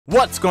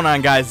What's going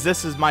on, guys?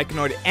 This is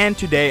Mikeinoid, and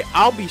today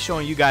I'll be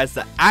showing you guys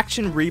the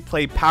Action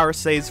Replay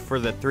Powersaves for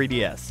the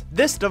 3DS.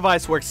 This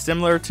device works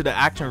similar to the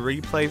Action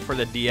Replay for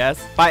the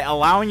DS by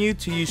allowing you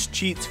to use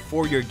cheats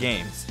for your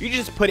games. You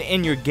just put it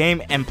in your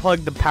game and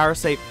plug the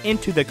Powersave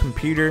into the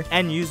computer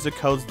and use the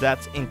codes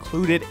that's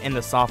included in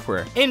the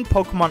software. In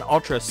Pokemon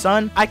Ultra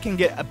Sun, I can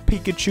get a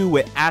Pikachu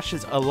with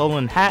Ash's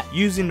Alolan hat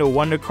using the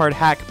Wonder Card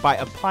hack by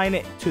applying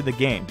it to the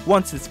game.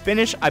 Once it's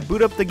finished, I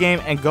boot up the game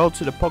and go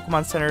to the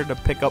Pokemon Center to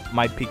pick up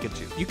my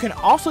Pikachu. You can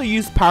also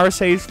use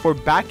Powersaves for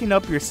backing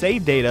up your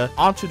save data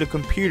onto the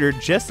computer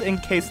just in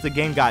case the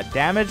game got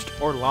damaged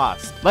or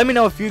lost. Let me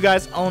know if you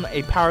guys own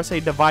a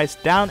Powersave device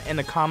down in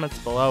the comments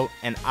below,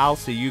 and I'll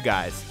see you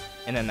guys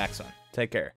in the next one. Take care.